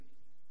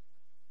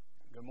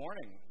Good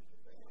morning.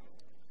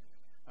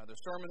 The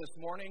sermon this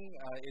morning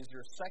is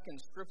your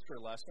second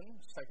scripture lesson,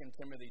 2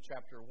 Timothy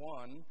chapter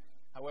 1.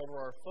 However,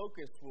 our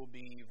focus will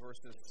be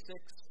verses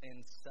 6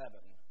 and 7.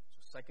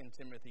 So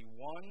 2 Timothy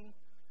 1,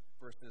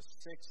 verses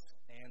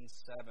 6 and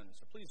 7.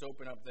 So please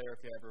open up there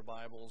if you have your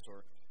Bibles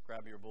or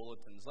grab your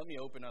bulletins. Let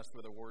me open us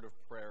with a word of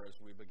prayer as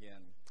we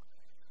begin.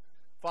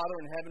 Father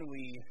in heaven,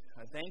 we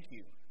thank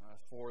you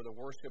for the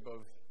worship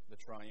of the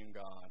triune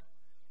God.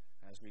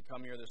 As we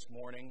come here this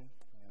morning,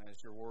 and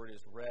as your word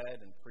is read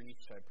and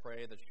preached, I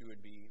pray that you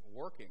would be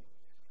working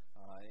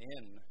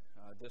in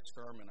this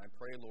sermon. I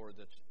pray, Lord,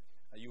 that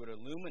you would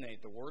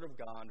illuminate the word of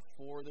God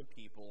for the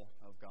people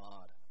of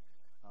God.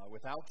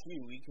 Without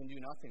you, we can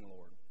do nothing,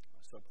 Lord.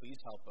 So please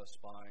help us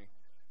by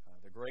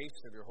the grace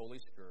of your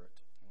Holy Spirit.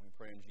 And we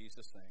pray in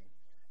Jesus' name.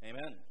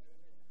 Amen.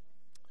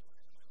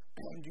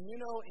 Do you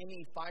know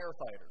any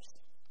firefighters?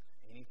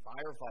 Any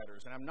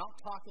firefighters? And I'm not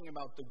talking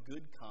about the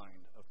good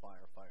kind of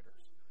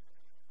firefighters.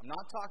 I'm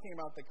not talking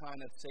about the kind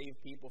that save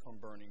people from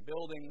burning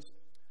buildings,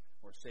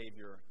 or save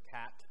your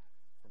cat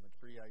from a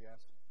tree, I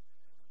guess,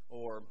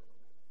 or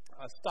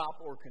stop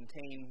or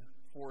contain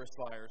forest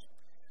fires.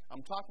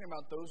 I'm talking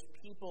about those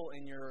people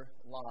in your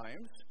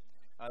lives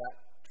that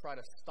try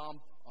to stomp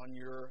on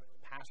your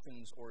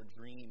passions or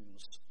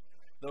dreams.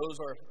 Those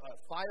are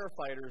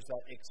firefighters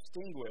that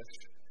extinguish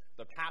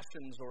the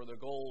passions or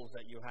the goals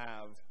that you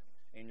have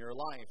in your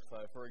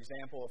life. For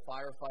example, a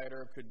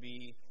firefighter could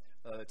be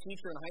a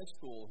teacher in high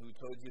school who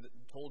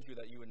told you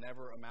that you would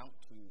never amount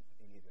to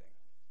anything.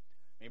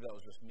 Maybe that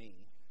was just me.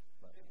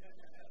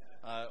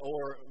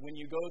 Or when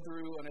you go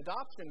through an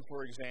adoption,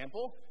 for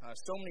example,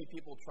 so many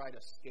people try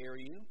to scare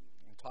you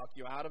and talk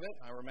you out of it.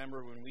 I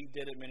remember when we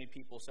did it, many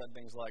people said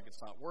things like, it's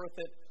not worth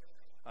it.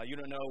 You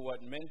don't know what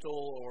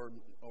mental or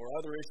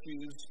other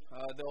issues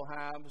they'll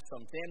have.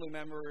 Some family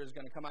member is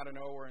going to come out of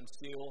nowhere and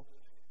steal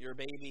your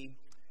baby.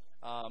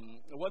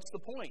 What's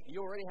the point?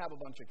 You already have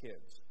a bunch of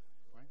kids.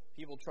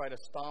 People try to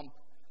stomp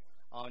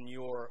on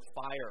your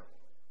fire.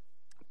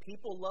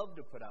 People love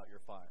to put out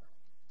your fire.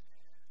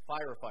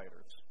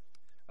 Firefighters.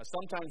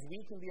 Sometimes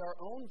we can be our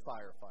own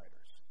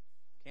firefighters,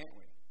 can't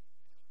we?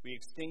 We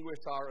extinguish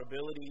our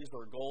abilities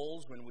or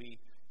goals when we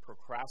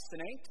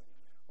procrastinate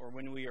or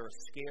when we are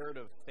scared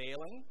of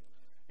failing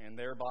and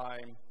thereby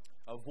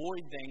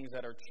avoid things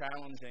that are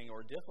challenging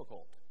or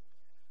difficult.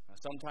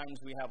 Sometimes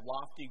we have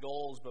lofty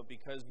goals, but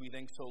because we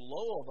think so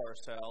low of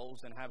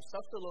ourselves and have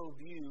such a low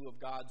view of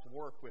God's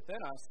work within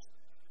us,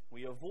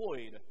 we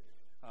avoid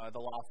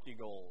the lofty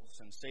goals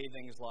and say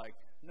things like,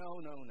 no,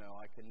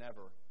 I could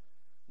never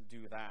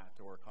do that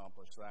or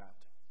accomplish that.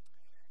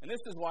 And this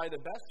is why the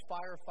best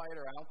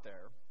firefighter out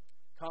there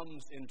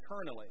comes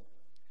internally,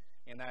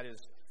 and that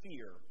is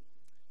fear.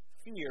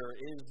 Fear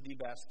is the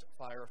best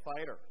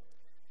firefighter.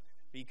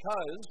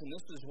 Because, and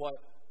this is what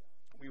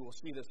we will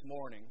see this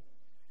morning,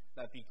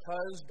 that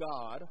because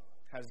God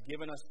has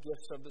given us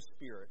gifts of the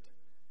Spirit,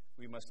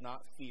 we must not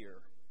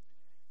fear,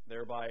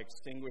 thereby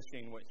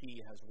extinguishing what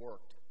He has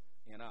worked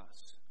in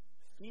us.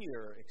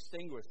 Fear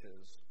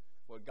extinguishes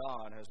what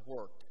God has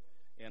worked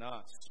in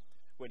us.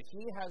 What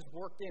He has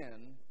worked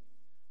in,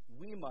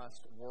 we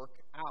must work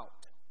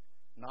out,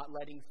 not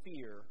letting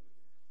fear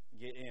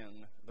get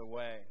in the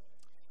way.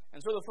 And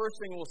so the first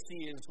thing we'll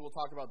see is we'll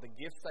talk about the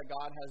gifts that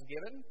God has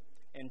given,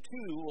 and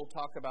two, we'll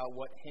talk about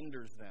what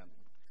hinders them.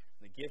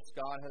 The gifts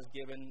God has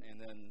given, and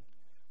then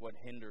what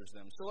hinders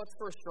them. So let's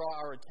first draw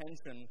our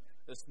attention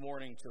this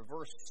morning to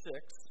verse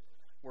 6,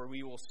 where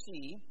we will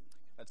see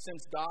that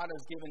since God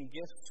has given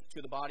gifts to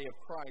the body of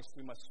Christ,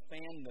 we must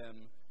fan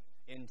them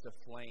into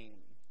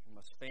flame. We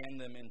must fan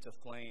them into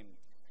flame.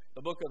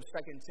 The book of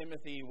 2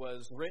 Timothy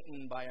was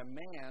written by a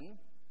man,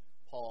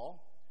 Paul,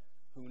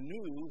 who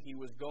knew he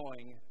was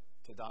going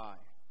to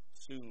die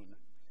soon.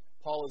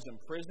 Paul is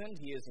imprisoned.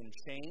 He is in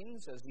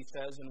chains, as he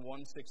says in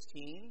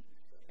 1:16.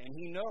 And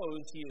he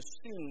knows he is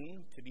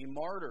soon to be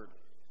martyred,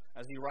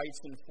 as he writes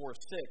in 4:6,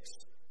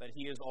 that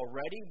he is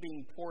already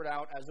being poured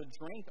out as a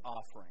drink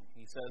offering.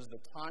 He says,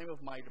 the time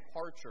of my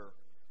departure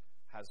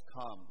has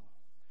come.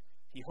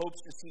 He hopes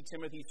to see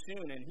Timothy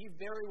soon, and he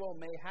very well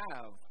may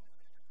have.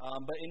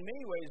 But in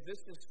many ways,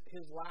 this is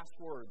his last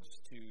words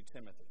to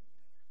Timothy.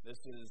 This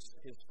is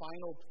his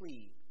final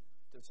plea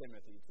to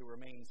Timothy, to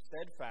remain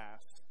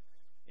steadfast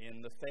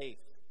in the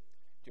faith,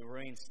 to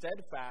remain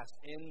steadfast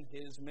in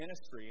his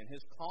ministry and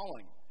his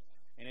calling.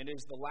 And it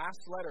is the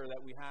last letter that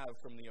we have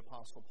from the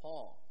Apostle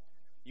Paul.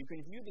 You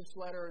can view this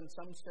letter in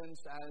some sense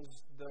as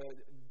the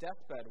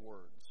deathbed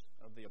words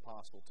of the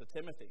Apostle to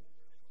Timothy.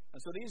 And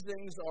so these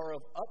things are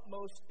of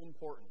utmost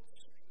importance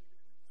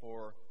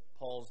for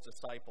Paul's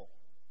disciple.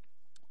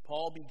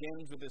 Paul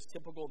begins with his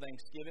typical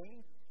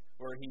thanksgiving,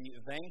 where he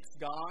thanks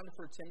God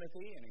for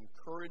Timothy and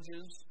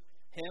encourages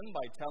him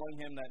by telling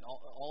him that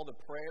all the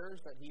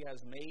prayers that he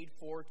has made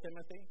for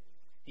Timothy.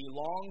 He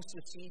longs to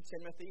see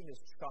Timothy,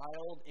 his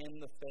child in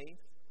the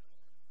faith.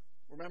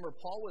 Remember,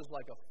 Paul was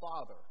like a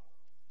father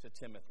to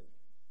Timothy.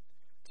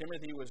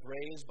 Timothy was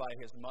raised by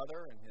his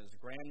mother and his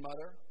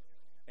grandmother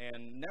and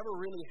never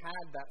really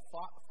had that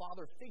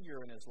father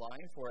figure in his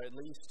life, or at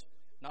least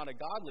not a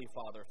godly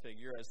father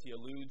figure, as he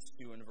alludes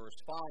to in verse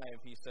 5.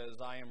 He says,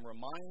 I am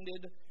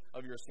reminded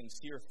of your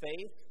sincere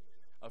faith,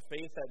 a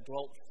faith that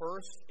dwelt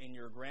first in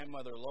your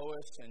grandmother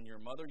Lois and your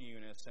mother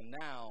Eunice, and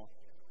now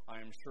I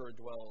am sure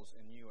dwells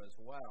in you as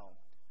well.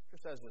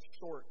 Just as a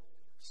short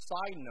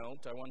side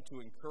note, I want to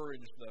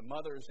encourage the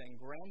mothers and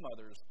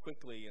grandmothers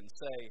quickly and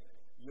say,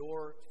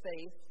 your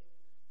faith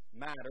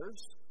matters.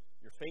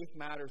 Your faith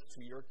matters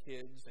to your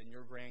kids and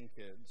your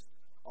grandkids.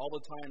 All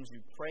the times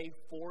you pray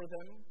for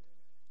them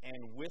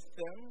and with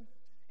them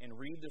and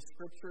read the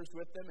scriptures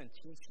with them and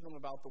teach them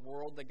about the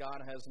world that God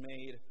has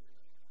made,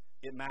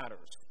 it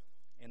matters.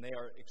 And they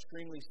are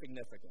extremely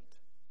significant.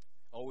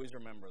 Always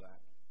remember that.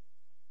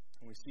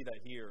 And we see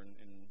that here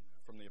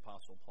from the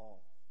Apostle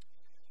Paul.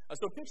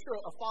 So picture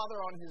a father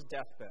on his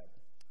deathbed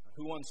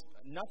who wants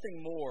nothing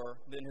more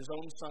than his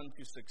own son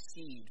to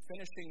succeed,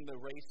 finishing the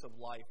race of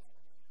life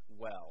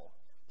well.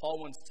 Paul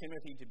wants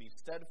Timothy to be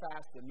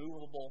steadfast,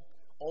 immovable,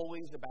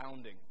 always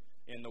abounding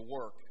in the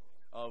work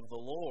of the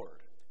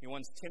Lord. He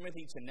wants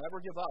Timothy to never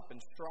give up and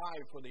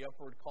strive for the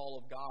upward call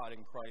of God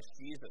in Christ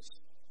Jesus.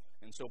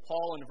 And so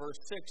Paul in verse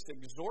 6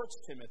 exhorts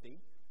Timothy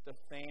to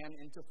fan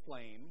into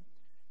flame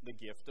the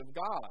gift of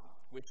God,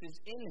 which is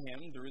in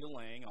him through the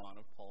laying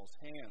on of Paul's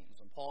hands.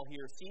 And Paul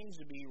here seems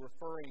to be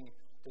referring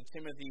to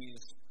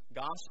Timothy's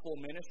gospel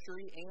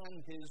ministry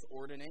and his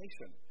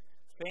ordination.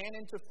 Fan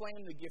into flame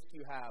the gift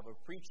you have of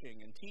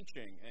preaching and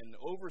teaching and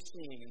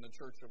overseeing in the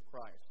church of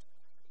Christ,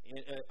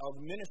 of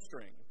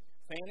ministering.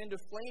 Fan into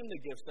flame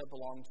the gifts that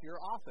belong to your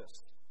office.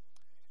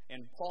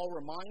 And Paul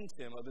reminds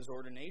him of his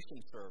ordination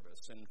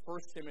service. In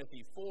 1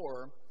 Timothy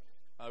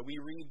 4, we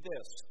read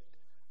this,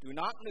 do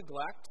not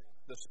neglect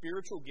the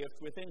spiritual gift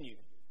within you,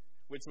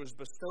 which was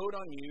bestowed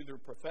on you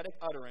through prophetic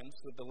utterance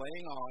with the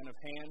laying on of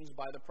hands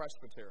by the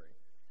presbytery.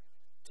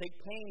 Take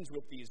pains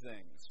with these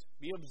things.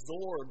 Be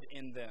absorbed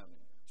in them,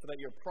 so that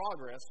your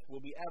progress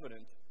will be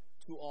evident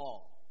to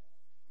all.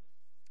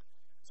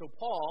 So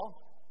Paul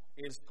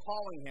is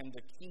calling him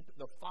to keep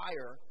the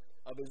fire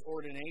of his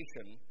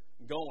ordination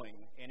going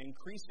and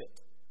increase it,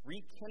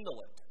 rekindle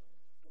it,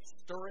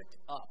 stir it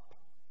up.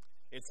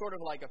 It's sort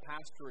of like a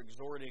pastor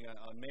exhorting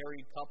a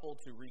married couple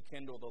to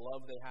rekindle the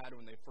love they had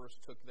when they first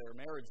took their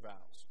marriage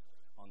vows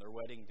on their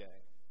wedding day.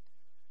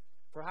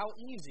 For how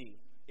easy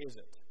is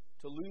it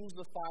to lose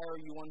the fire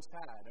you once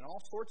had in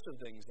all sorts of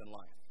things in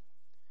life?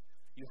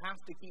 You have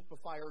to keep the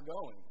fire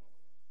going,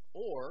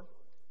 or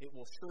it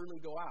will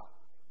surely go out,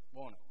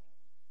 won't it?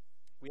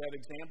 We have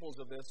examples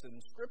of this in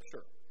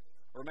Scripture.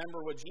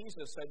 Remember what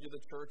Jesus said to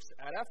the church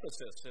at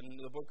Ephesus in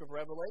the book of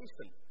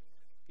Revelation.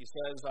 He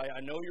says,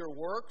 I know your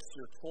works,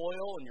 your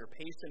toil, and your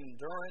patient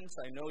endurance.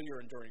 I know you're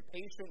enduring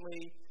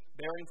patiently,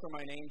 bearing for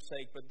my name's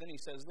sake. But then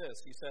he says this.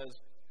 He says,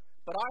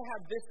 but I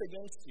have this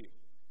against you,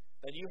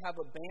 that you have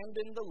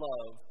abandoned the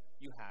love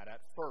you had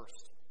at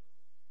first.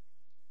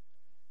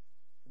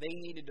 They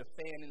needed to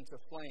fan into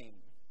flame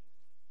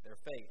their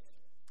faith.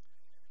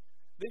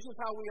 This is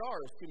how we are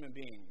as human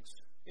beings,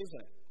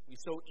 isn't it? We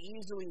so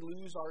easily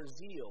lose our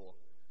zeal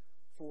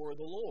for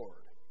the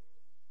Lord.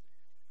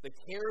 The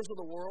cares of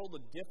the world,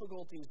 the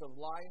difficulties of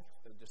life,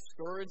 the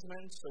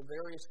discouragements of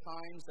various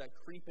kinds that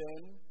creep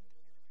in,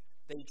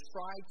 they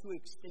try to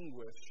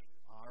extinguish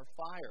our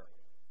fire.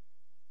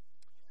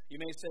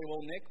 You may say,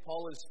 well, Nick,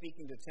 Paul is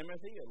speaking to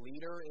Timothy, a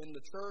leader in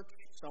the church,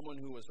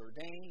 someone who was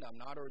ordained. I'm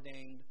not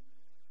ordained.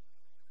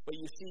 But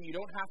you see, you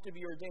don't have to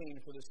be ordained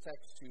for this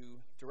text to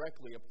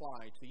directly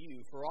apply to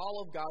you. For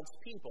all of God's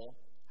people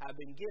have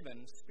been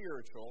given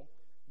spiritual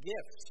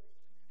gifts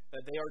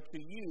that they are to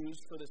use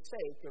for the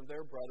sake of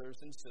their brothers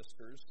and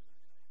sisters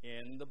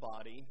in the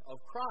body of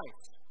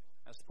Christ.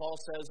 As Paul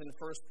says in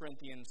 1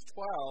 Corinthians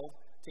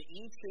 12, to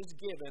each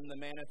is given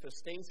the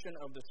manifestation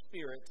of the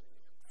Spirit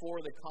for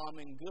the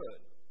common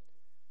good.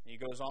 And he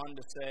goes on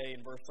to say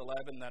in verse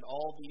 11 that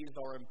all these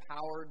are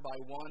empowered by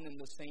one and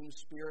the same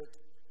Spirit,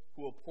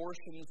 who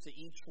apportions to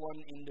each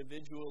one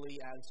individually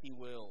as he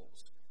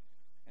wills.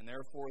 And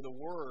therefore the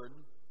word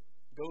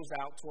goes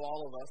out to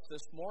all of us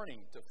this morning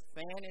to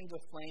fan into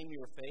flame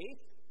your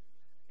faith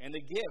and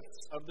the gifts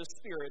of the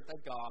Spirit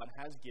that God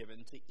has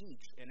given to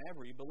each and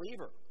every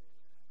believer.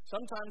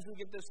 Sometimes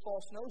we get this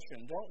false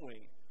notion, don't we,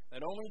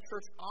 that only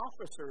church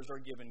officers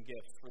are given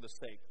gifts for the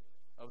sake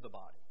of the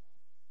body.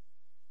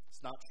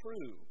 It's not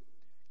true.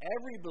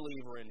 Every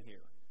believer in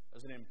here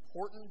is an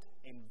important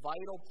and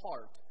vital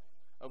part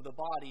of the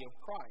body of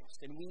Christ,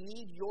 and we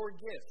need your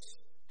gifts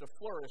to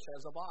flourish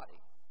as a body.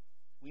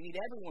 We need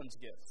everyone's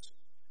gifts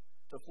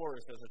to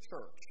flourish as a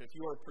church. If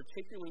you are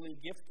particularly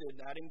gifted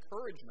at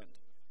encouragement,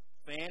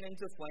 fan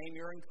into flame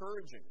your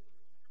encouraging.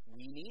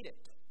 We need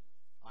it.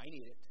 I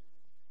need it.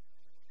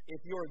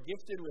 If you are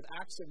gifted with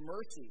acts of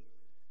mercy,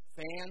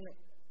 fan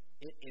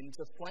it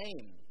into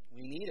flame.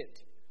 We need it.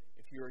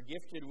 If you are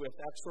gifted with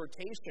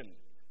exhortation,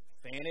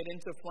 fan it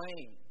into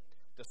flame.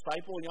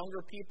 Disciple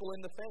younger people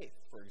in the faith,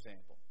 for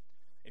example.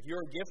 If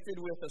you're gifted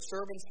with a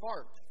servant's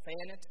heart,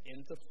 fan it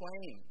into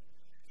flame.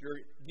 If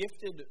you're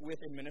gifted with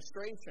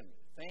administration,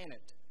 fan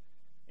it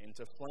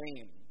into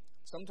flame.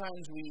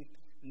 Sometimes we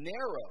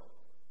narrow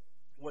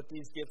what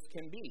these gifts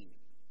can be,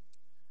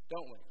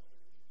 don't we?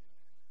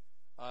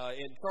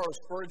 Charles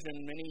Spurgeon,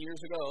 many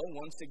years ago,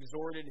 once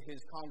exhorted his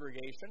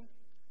congregation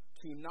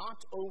to not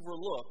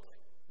overlook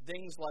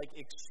things like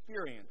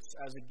experience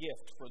as a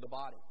gift for the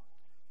body.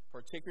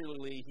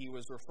 Particularly, he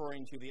was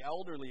referring to the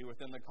elderly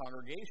within the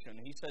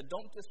congregation. He said,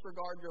 don't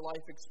disregard your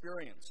life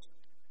experience.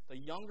 The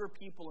younger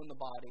people in the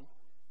body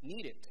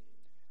need it.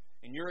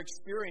 In your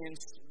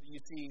experience, you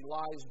see,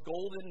 lies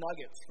golden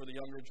nuggets for the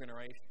younger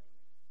generation.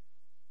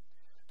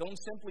 Don't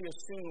simply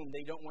assume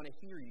they don't want to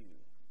hear you.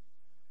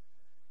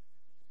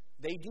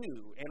 They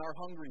do and are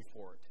hungry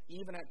for it,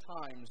 even at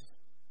times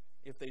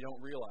if they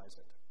don't realize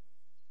it.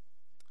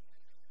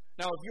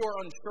 Now, if you are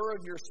unsure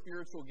of your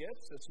spiritual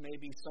gifts, this may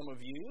be some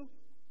of you.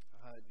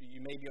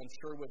 You may be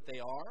unsure what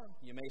they are.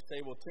 You may say,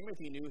 well,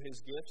 Timothy knew his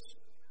gifts.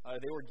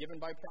 They were given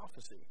by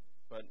prophecy.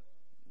 But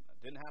it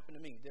didn't happen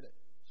to me, did it?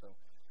 So,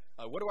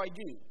 what do I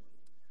do?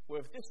 Well,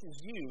 if this is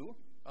you,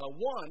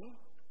 one,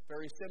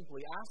 very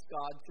simply, ask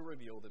God to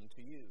reveal them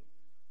to you.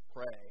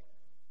 Pray.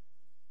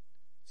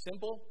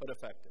 Simple but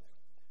effective.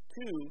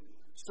 2,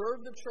 serve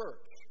the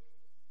church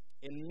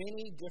in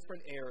many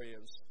different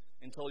areas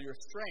until your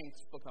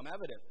strengths become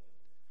evident.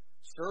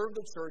 Serve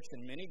the church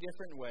in many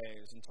different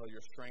ways until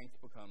your strength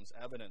becomes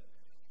evident.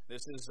 This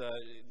is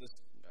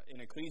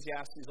in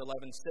Ecclesiastes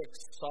 11:6.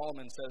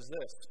 Solomon says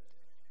this: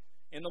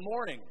 in the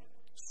morning,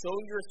 sow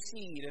your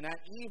seed, and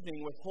at evening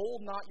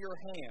withhold not your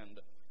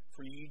hand,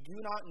 for you do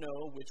not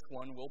know which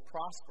one will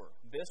prosper,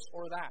 this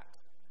or that,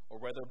 or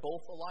whether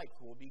both alike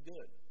will be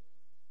good.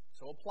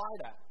 So apply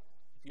that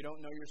if you don't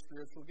know your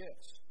spiritual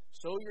gifts.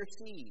 Sow your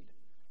seed,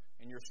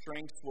 and your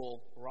strength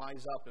will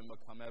rise up and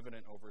become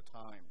evident over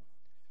time.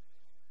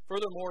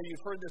 Furthermore,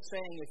 you've heard the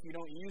saying, if you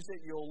don't use it,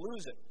 you'll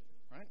lose it.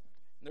 Right?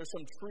 And there's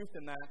some truth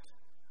in that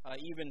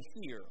even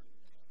here.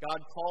 God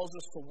calls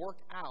us to work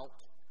out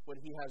what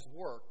He has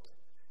worked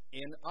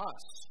in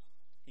us.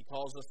 He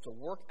calls us to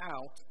work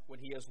out what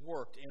He has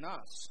worked in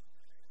us.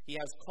 He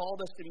has called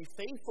us to be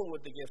faithful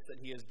with the gifts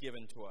that He has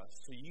given to us,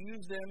 to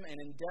use them and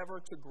endeavor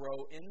to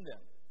grow in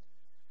them.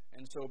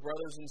 And so,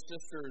 brothers and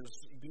sisters,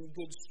 be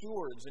good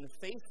stewards and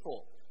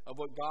faithful of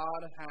what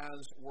God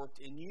has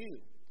worked in you.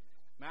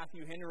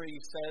 Matthew Henry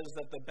says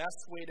that the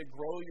best way to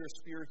grow your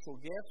spiritual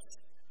gifts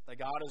that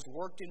God has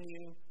worked in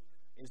you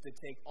is to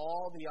take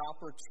all the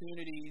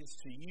opportunities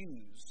to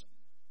use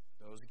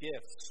those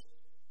gifts.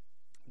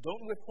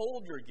 Don't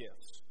withhold your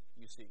gifts,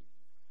 you see.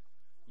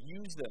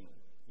 Use them.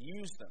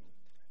 Use them.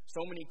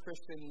 So many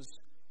Christians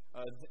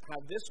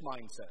have this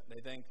mindset.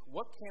 They think,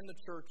 what can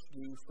the church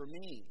do for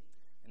me?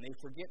 And they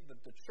forget that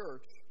the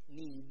church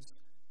needs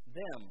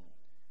them.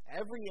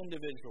 Every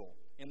individual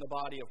in the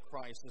body of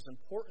Christ is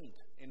important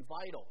and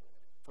vital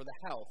for the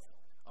health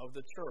of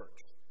the church,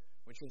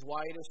 which is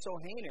why it is so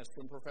heinous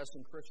when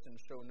professing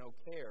Christians show no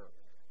care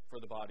for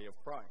the body of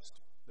Christ,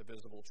 the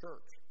visible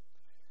church.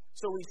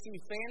 So we see,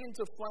 fan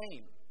into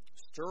flame,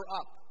 stir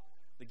up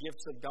the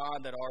gifts of God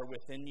that are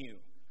within you,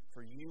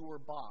 for you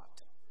were bought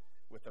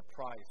with a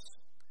price.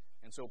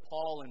 And so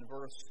Paul in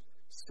verse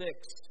 6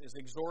 is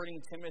exhorting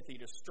Timothy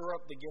to stir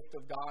up the gift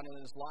of God in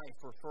his life,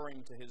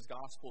 referring to his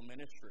gospel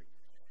ministry.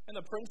 And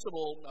the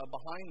principle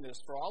behind this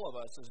for all of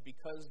us is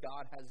because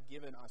God has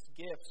given us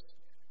gifts,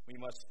 we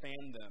must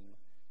fan them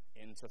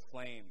into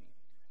flame,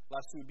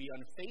 lest we be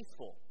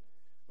unfaithful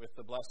with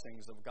the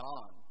blessings of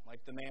God, like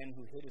the man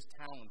who hid his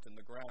talent in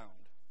the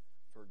ground,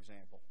 for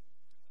example.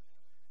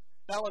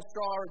 Now let's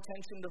draw our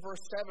attention to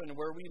verse 7,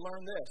 where we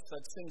learn this,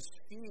 that since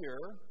fear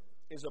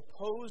is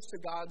opposed to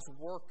God's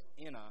work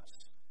in us,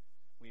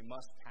 we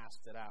must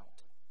cast it out.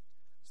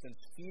 Since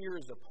fear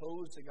is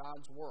opposed to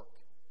God's work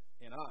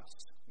in us,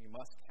 we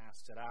must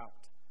cast it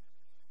out.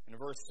 In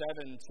verse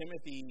 7,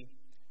 Timothy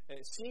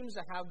seems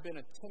to have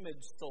been a timid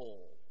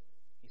soul.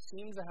 He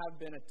seems to have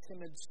been a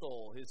timid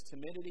soul. His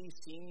timidity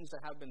seems to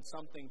have been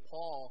something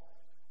Paul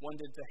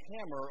wanted to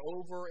hammer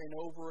over and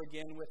over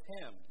again with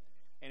him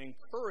and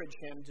encourage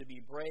him to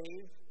be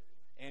brave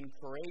and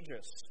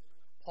courageous.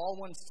 Paul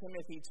wants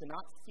Timothy to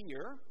not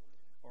fear,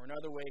 or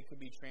another way it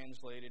could be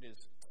translated as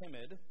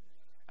timid,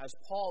 as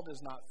Paul does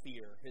not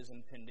fear his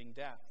impending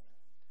death.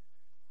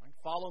 Right?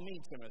 Follow me,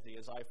 Timothy,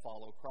 as I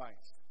follow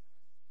Christ.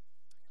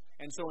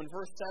 And so in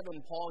verse 7,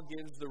 Paul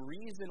gives the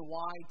reason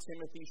why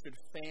Timothy should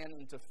fan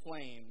into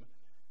flame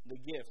the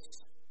gifts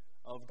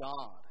of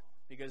God.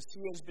 Because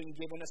he has been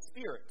given a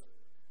spirit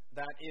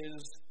that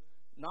is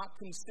not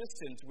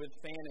consistent with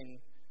fanning,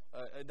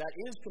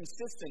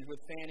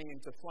 fanning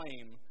into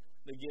flame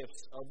the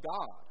gifts of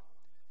God.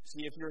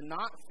 See, if you're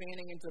not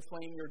fanning into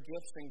flame your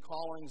gifts and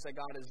callings that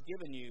God has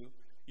given you,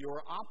 you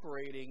are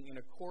operating in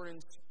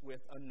accordance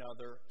with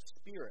another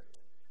spirit,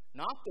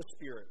 not the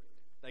spirit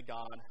that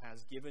God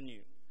has given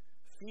you.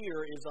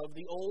 Fear is of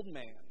the old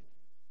man,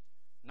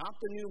 not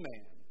the new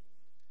man,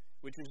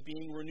 which is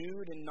being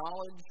renewed in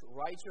knowledge,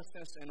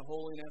 righteousness, and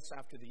holiness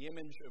after the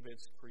image of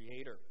its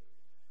Creator.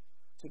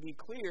 To be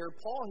clear,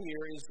 Paul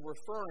here is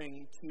referring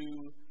to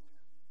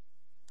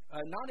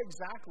not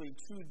exactly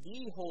to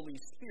the Holy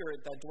Spirit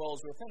that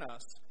dwells within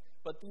us,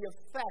 but the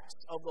effects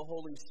of the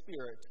Holy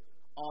Spirit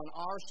on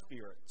our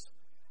spirits,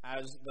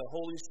 as the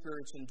Holy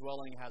Spirit's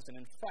indwelling has an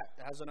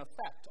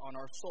effect on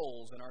our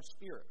souls and our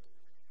spirit.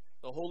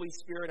 The Holy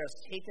Spirit has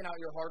taken out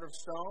your heart of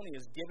stone. He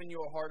has given you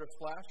a heart of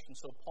flesh. And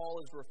so Paul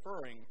is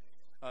referring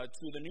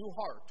to the new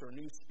heart or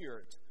new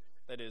spirit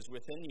that is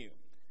within you,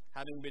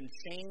 having been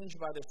changed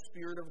by the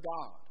Spirit of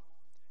God.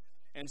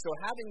 And so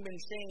having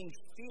been changed,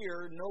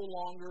 fear no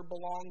longer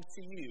belongs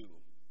to you.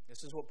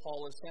 This is what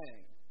Paul is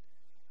saying.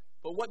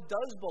 But what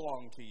does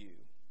belong to you?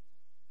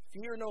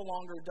 Fear no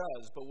longer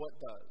does, but what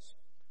does?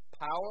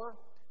 Power,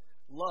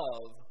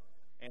 love,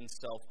 and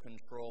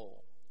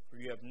self-control. For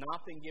you have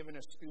not been given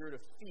a spirit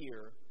of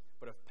fear,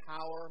 but of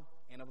power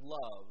and of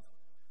love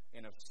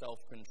and of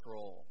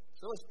self-control.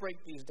 So let's break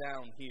these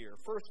down here.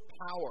 First,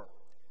 power.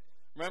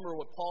 Remember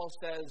what Paul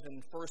says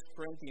in 1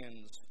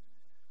 Corinthians.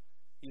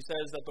 He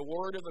says that the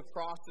word of the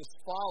cross is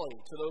folly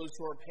to those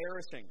who are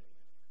perishing,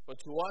 but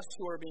to us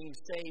who are being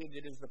saved,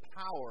 it is the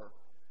power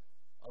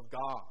of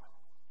God.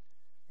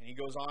 And he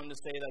goes on to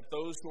say that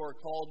those who are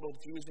called, both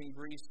Jews and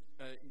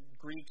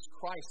Greeks,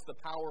 Christ, the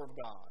power of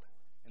God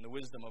and the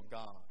wisdom of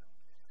God.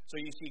 So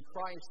you see,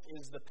 Christ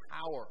is the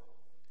power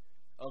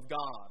of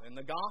God, and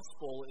the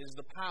gospel is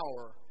the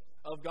power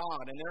of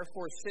God. And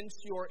therefore, since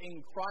you are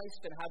in Christ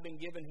and have been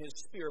given His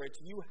Spirit,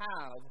 you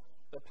have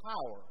the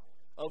power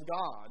of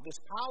God. This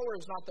power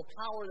is not the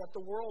power that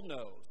the world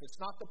knows.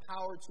 It's not the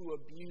power to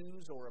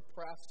abuse or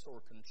oppress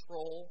or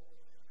control,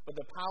 but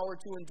the power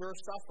to endure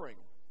suffering,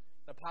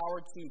 the power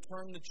to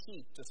turn the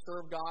cheek, to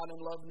serve God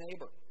and love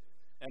neighbor.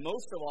 And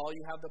most of all,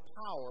 you have the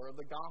power of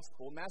the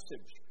gospel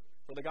message.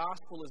 For the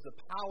gospel is the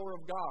power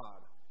of God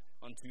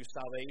unto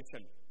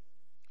salvation.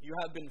 You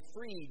have been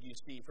freed, you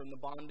see, from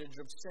the bondage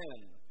of sin,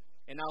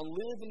 and now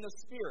live in the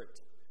Spirit,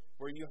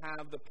 where you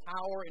have the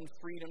power and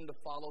freedom to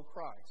follow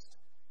Christ,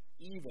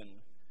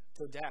 even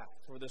to death.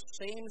 For the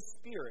same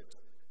Spirit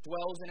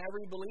dwells in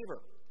every believer,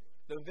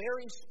 the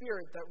very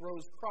Spirit that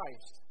rose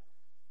Christ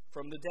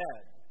from the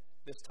dead.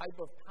 This type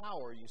of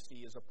power, you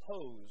see, is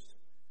opposed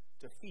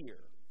to fear.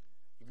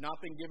 You've not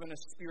been given a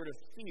spirit of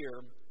fear,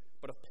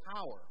 but of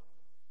power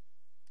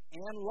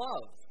and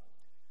love.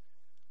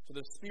 So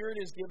the Spirit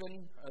is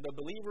given, the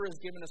believer is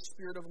given a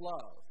spirit of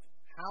love.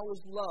 How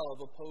is love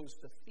opposed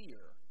to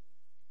fear?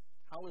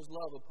 How is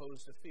love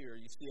opposed to fear?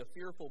 You see, a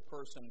fearful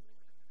person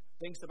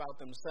thinks about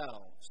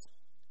themselves.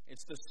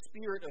 It's the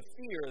spirit of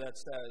fear that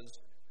says,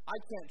 I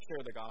can't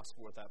share the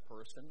gospel with that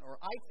person, or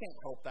I can't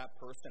help that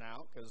person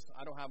out because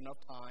I don't have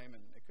enough time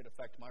and it could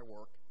affect my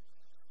work.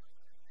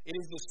 It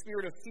is the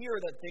spirit of fear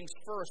that thinks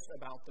first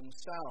about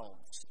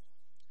themselves.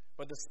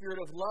 But the spirit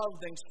of love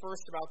thinks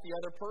first about the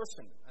other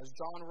person. As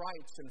John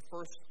writes in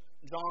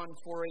 1 John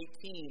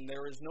 4:18,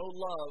 there is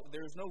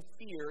no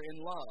fear in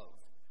love,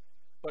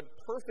 but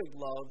perfect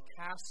love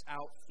casts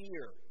out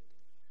fear.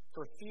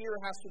 For fear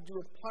has to do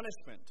with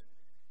punishment,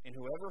 and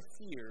whoever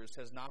fears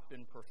has not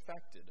been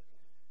perfected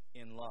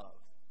in love.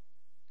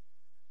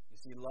 You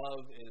see,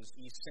 love is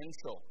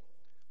essential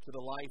to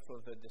the life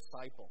of the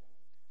disciple.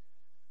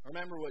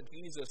 Remember what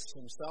Jesus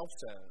himself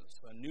says,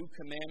 a new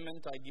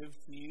commandment I give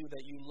to you,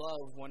 that you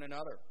love one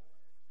another.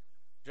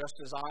 Just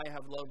as I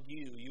have loved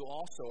you, you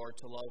also are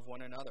to love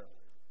one another.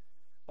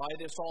 By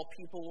this all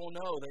people will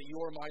know that you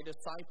are my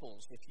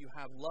disciples, if you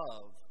have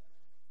love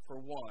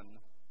for one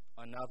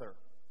another.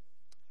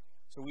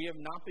 So we have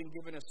not been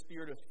given a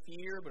spirit of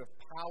fear, but of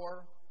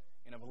power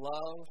and of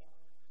love,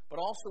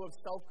 but also of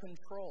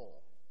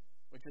self-control,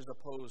 which is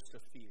opposed to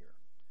fear.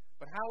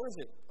 But how is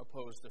it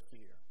opposed to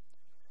fear?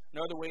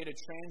 Another way to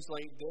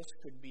translate this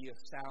could be a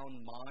sound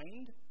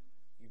mind.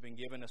 You've been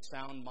given a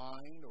sound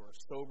mind or a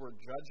sober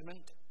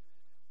judgment,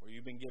 or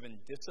you've been given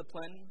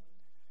discipline.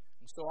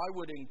 And so I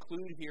would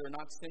include here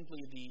not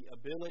simply the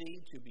ability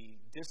to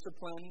be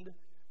disciplined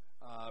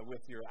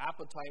with your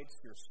appetites,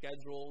 your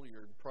schedule,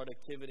 your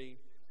productivity,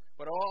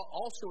 but I'll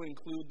also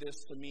include this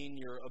to mean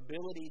your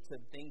ability to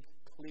think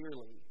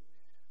clearly.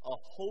 A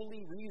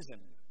holy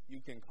reason, you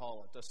can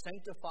call it. A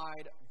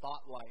sanctified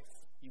thought life,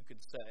 you could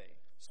say.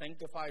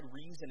 Sanctified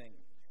reasoning.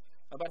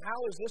 But how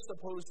is this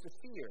opposed to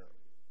fear?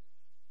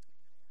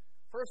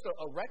 First,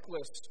 a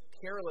reckless,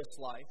 careless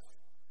life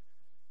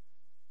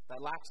that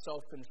lacks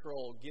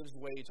self-control gives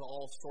way to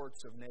all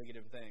sorts of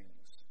negative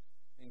things,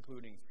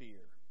 including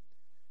fear.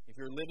 If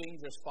you're living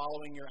just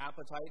following your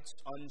appetites,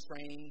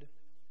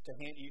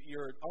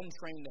 you're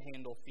untrained to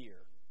handle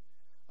fear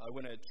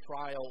when a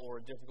trial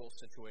or a difficult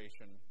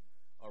situation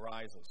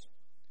arises.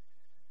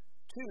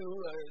 Two,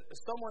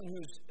 someone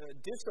who's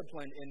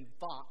disciplined in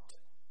thought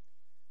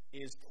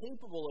is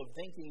capable of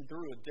thinking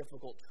through a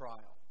difficult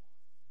trial,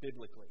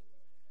 biblically,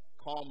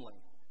 calmly,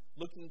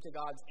 looking to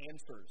God's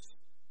answers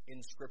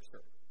in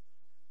Scripture.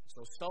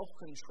 So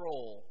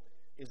self-control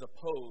is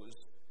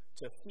opposed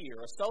to fear.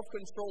 A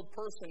self-controlled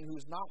person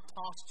who's not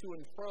tossed to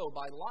and fro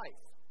by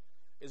life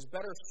is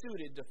better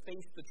suited to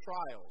face the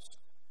trials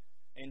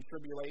and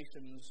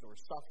tribulations or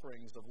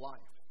sufferings of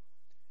life.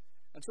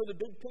 And so the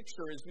big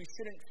picture is we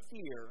shouldn't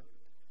fear,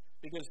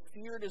 because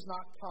fear does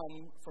not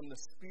come from the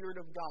Spirit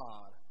of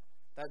God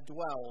that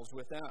dwells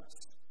within us.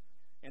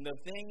 And the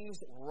things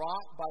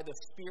wrought by the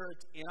Spirit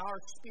in our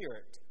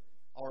spirit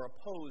are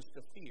opposed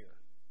to fear,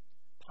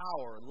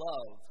 power,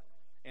 love,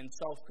 and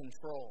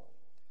self-control.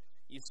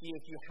 You see,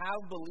 if you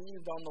have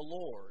believed on the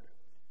Lord,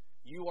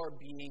 you are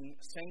being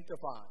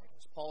sanctified.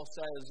 As Paul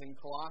says in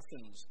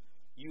Colossians,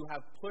 you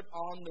have put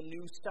on the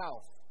new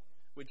self,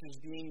 which is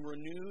being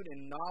renewed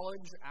in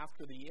knowledge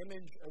after the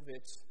image of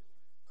its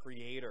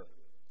Creator.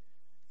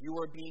 You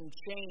are being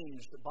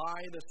changed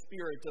by the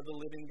Spirit of the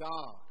living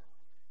God.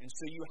 And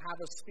so you have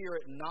a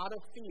spirit not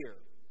of fear,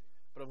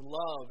 but of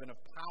love and of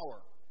power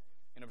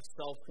and of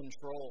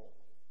self-control.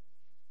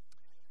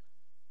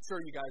 I'm sure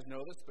you guys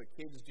know this, but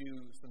kids do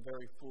some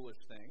very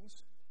foolish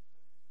things,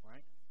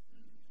 right?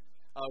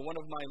 One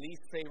of my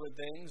least favorite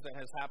things that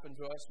has happened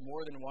to us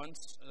more than once,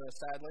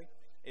 sadly,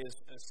 is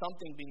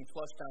something being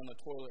flushed down the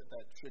toilet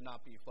that should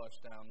not be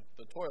flushed down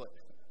the toilet.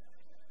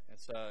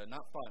 It's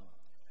not fun.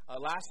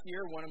 Last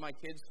year, one of my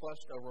kids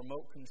flushed a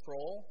remote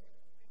control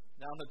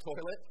down the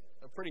toilet,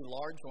 a pretty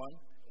large one,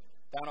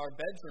 down our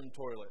bedroom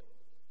toilet.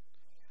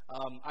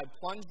 I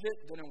plunged it,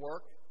 didn't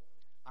work.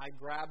 I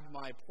grabbed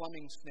my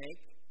plumbing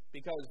snake,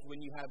 because when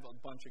you have a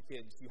bunch of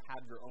kids, you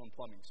have your own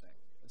plumbing snake.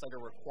 It's like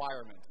a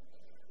requirement.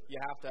 You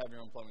have to have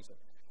your own plumbing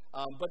snake.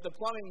 But the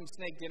plumbing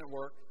snake didn't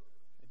work.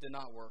 It did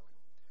not work.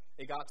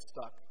 It got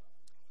stuck.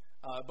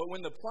 But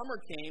when the plumber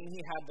came, he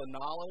had the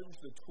knowledge,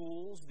 the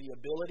tools, the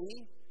ability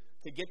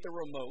to get the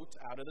remote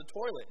out of the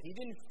toilet. He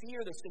didn't fear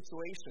the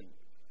situation,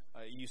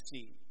 you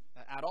see,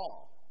 at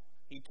all.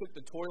 He took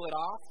the toilet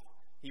off.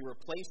 He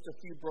replaced a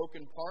few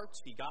broken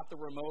parts. He got the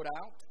remote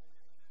out,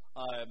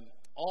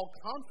 all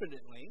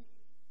confidently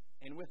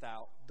and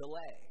without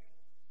delay.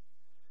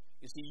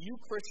 You see, you,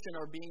 Christian,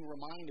 are being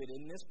reminded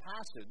in this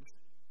passage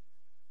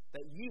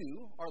that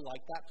you are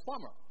like that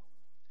plumber.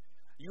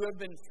 You have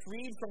been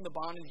freed from the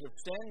bondage of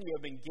sin. You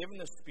have been given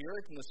the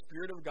Spirit, and the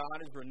Spirit of God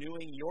is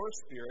renewing your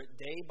spirit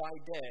day by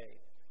day,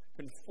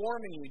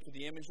 conforming you to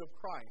the image of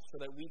Christ, so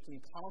that we can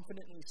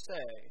confidently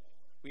say,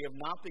 we have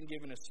not been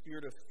given a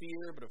spirit of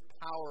fear, but of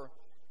power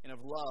and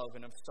of love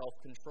and of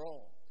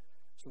self-control.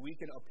 So we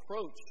can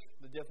approach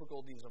the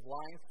difficulties of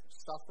life,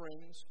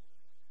 sufferings,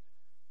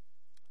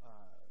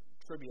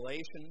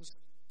 tribulations,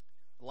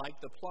 like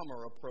the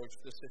plumber approached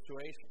the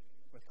situation,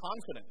 with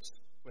confidence,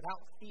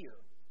 without fear,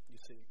 you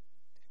see.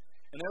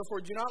 And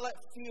therefore, do not let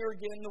fear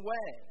get in the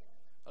way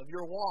of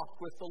your walk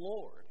with the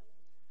Lord.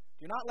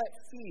 Do not let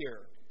fear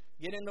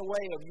get in the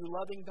way of you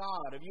loving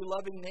God, of you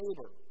loving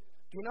neighbor.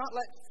 Do not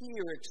let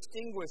fear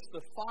extinguish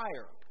the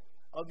fire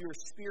of your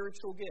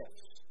spiritual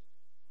gifts.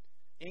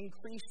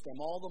 Increase them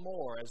all the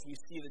more as we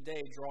see the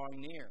day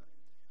drawing near.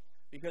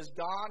 Because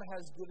God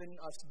has given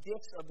us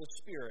gifts of the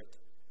Spirit,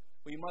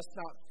 we must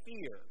not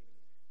fear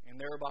and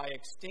thereby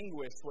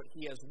extinguish what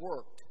He has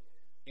worked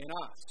in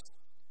us.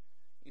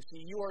 You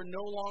see, you are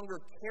no longer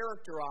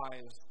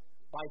characterized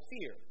by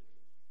fear.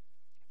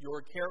 You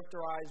are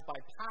characterized by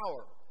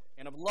power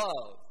and of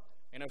love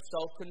and of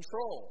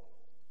self-control.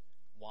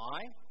 Why?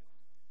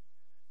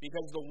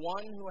 Because the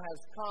one who has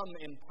come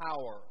in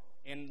power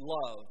and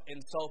love and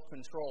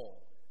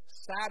self-control,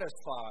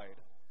 satisfied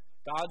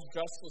God's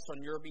justice on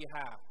your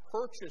behalf,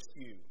 purchased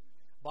you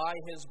by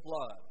His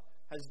blood,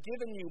 has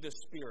given you the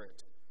Spirit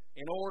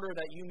in order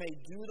that you may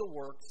do the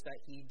works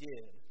that He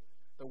did,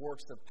 the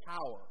works of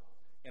power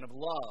and of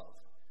love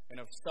and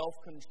of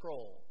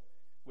self-control,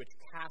 which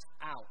cast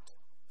out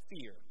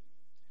fear.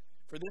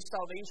 For this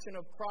salvation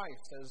of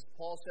Christ, as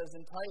Paul says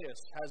in Titus,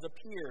 has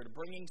appeared,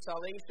 bringing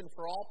salvation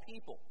for all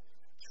people,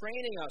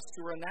 training us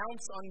to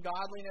renounce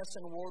ungodliness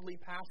and worldly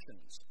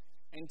passions,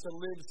 and to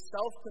live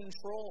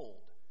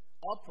self-controlled,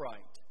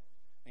 upright,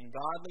 and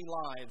godly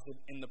lives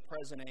in the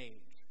present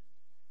age.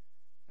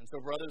 And so,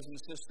 brothers and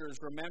sisters,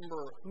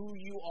 remember who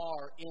you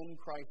are in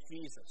Christ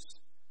Jesus.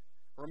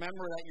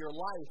 Remember that your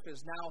life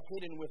is now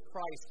hidden with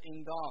Christ in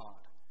God,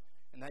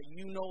 and that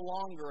you no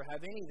longer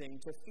have anything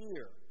to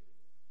fear.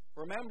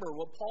 Remember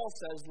what Paul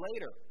says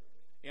later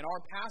in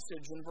our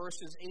passage in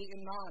verses 8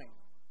 and 9.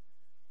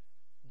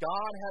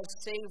 God has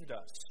saved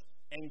us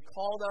and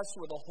called us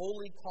with a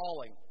holy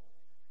calling,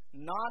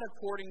 not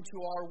according to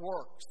our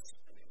works,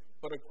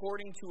 but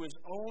according to His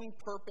own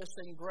purpose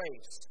and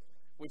grace,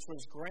 which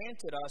was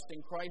granted us in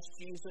Christ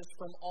Jesus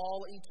from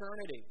all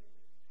eternity,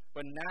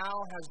 but now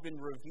has been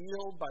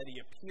revealed by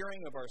the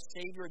appearing of our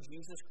Savior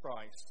Jesus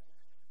Christ,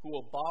 who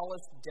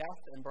abolished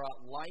death and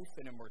brought life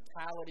and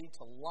immortality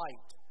to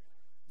light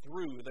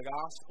through the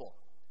gospel.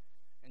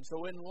 And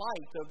so in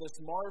light of this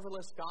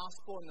marvelous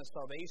gospel and the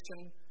salvation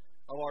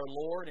of our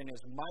Lord and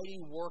His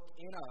mighty work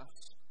in us,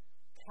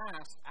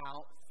 cast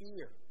out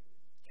fear.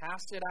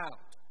 Cast it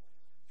out.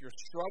 If you're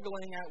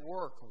struggling at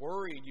work,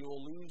 worried you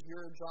will lose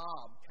your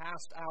job,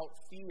 cast out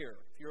fear.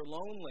 If you're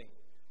lonely,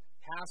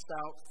 cast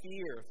out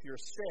fear. If you're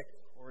sick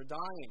or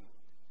dying,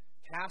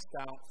 cast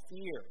out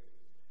fear.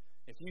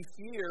 If you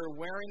fear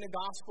wearing the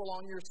gospel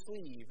on your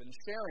sleeve and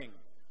sharing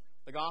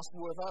the gospel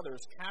with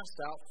others, cast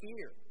out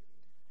fear,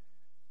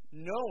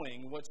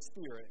 knowing what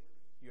spirit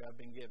you have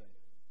been given.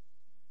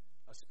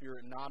 A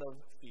spirit not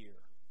of fear,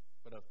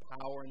 but of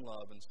power and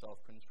love and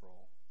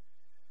self-control.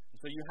 And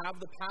So you have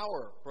the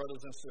power,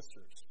 brothers and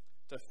sisters,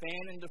 to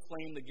fan into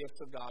flame the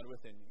gifts of God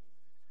within you,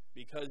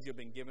 because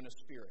you've been given a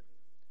spirit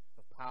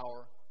of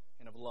power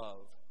and of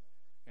love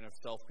and of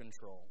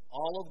self-control.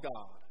 All of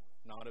God,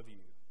 not of you.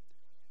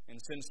 And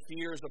since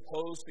fear is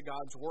opposed to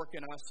God's work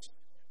in us,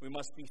 we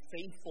must be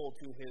faithful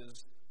to His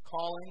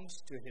callings,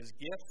 to His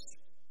gifts.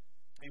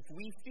 If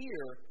we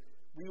fear,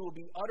 we will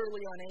be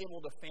utterly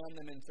unable to fan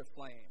them into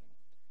flame,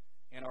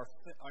 and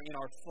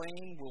our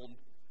flame will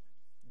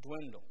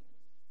dwindle.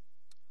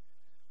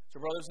 So,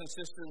 brothers and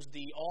sisters,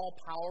 the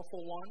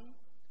all-powerful one,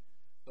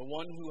 the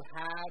one who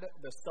had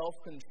the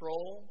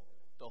self-control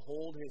to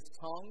hold his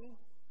tongue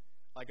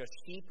like a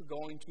sheep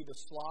going to the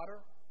slaughter,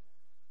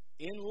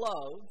 in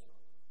love,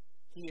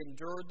 he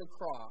endured the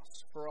cross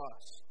for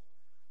us.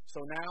 So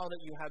now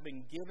that you have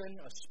been given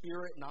a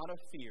spirit not of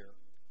fear,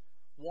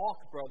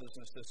 walk, brothers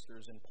and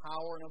sisters, in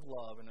power and of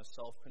love and of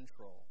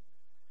self-control.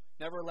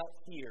 Never let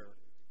fear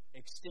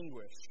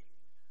extinguish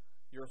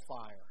your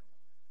fire.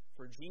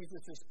 For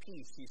Jesus'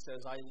 peace, he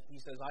says, I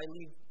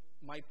leave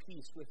my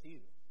peace with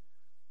you.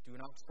 Do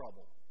not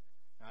trouble,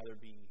 neither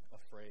be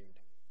afraid.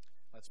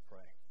 Let's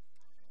pray.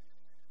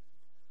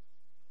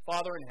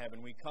 Father in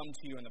heaven, we come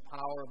to you in the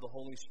power of the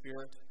Holy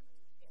Spirit,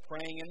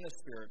 praying in the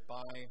Spirit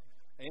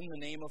in the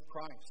name of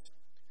Christ,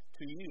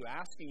 to you,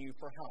 asking you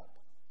for help,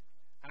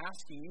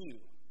 asking you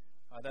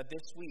that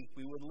this week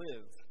we would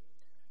live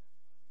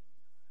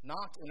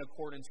not in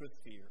accordance with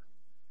fear,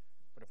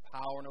 but of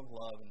power and of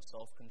love and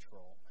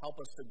self-control. Help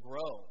us to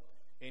grow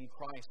in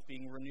Christ,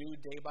 being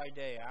renewed day by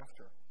day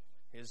after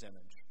His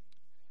image.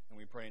 And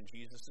we pray in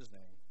Jesus'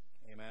 name.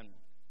 Amen.